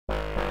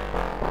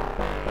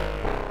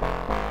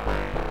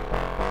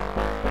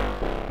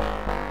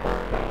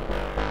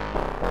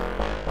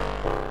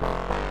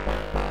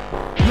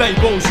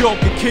Labels you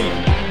can keep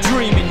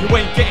dreaming, you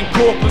ain't getting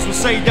corpless, we'll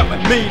say that with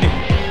meaning.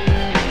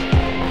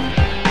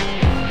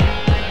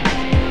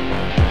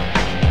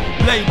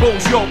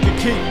 Labels you can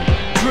keep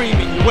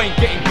dreaming, you ain't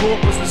getting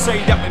corpless, we'll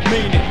say that with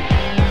meaning.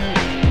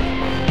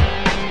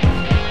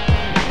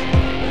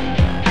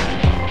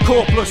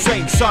 Corplous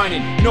ain't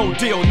signing, no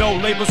deal, no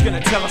label's gonna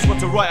tell us what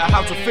to write or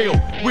how to feel.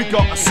 We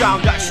got a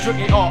sound that's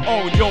strictly our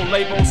own, your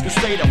labels can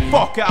stay the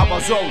fuck out of our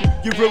zone.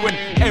 You ruin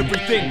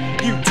everything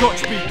you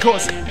touch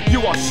because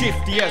you are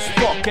shifty as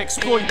fuck,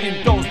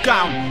 exploiting those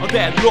down on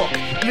their luck,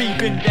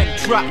 leaving them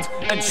trapped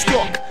and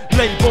stuck.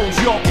 Labels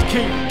you can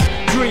keep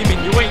dreaming,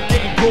 you ain't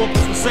getting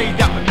corpless, we'll say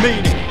that with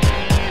meaning.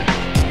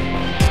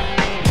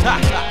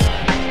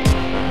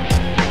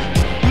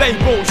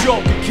 Labels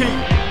you can keep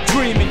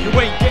dreaming, you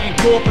ain't getting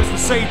corpless, we'll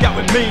say that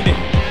with meaning.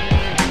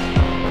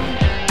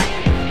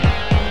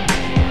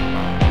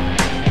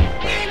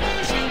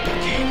 Labels you can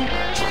keep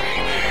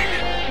dreaming.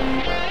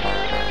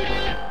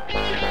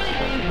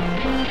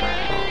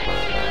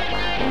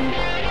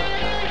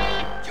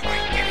 You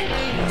ain't getting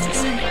corpless, we'll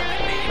say that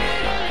with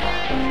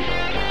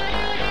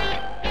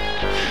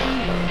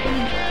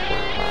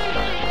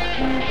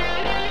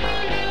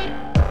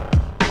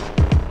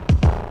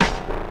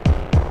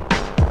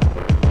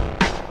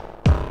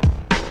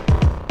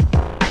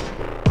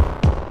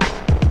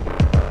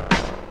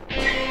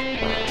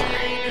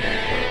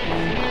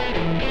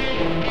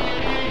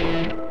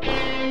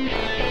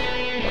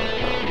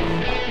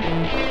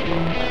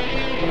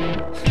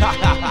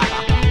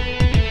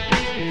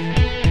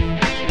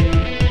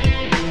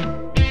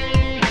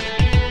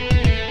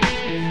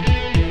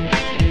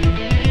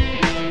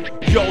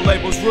Your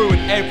labels ruin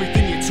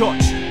everything you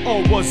touch.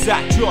 Or was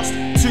that just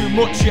too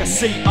much? You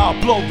see, I'll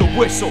blow the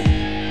whistle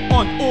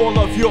on all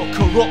of your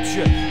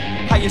corruption.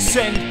 How you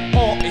send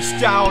artists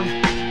down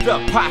the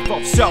path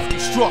of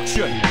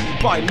self-destruction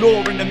by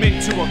luring them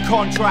into a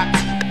contract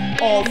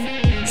of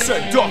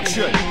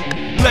seduction.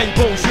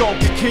 Labels you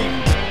can keep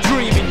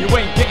dreaming, you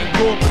ain't getting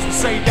corpless, we'll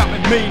say that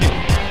with meaning.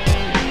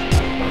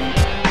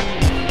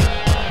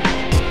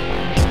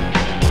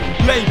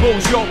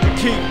 Labels you can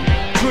keep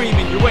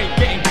dreaming, you ain't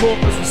getting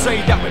corpless, we'll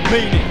say that with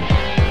meaning.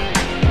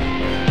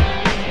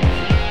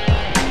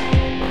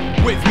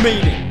 With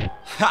meaning.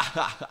 Ha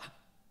ha ha.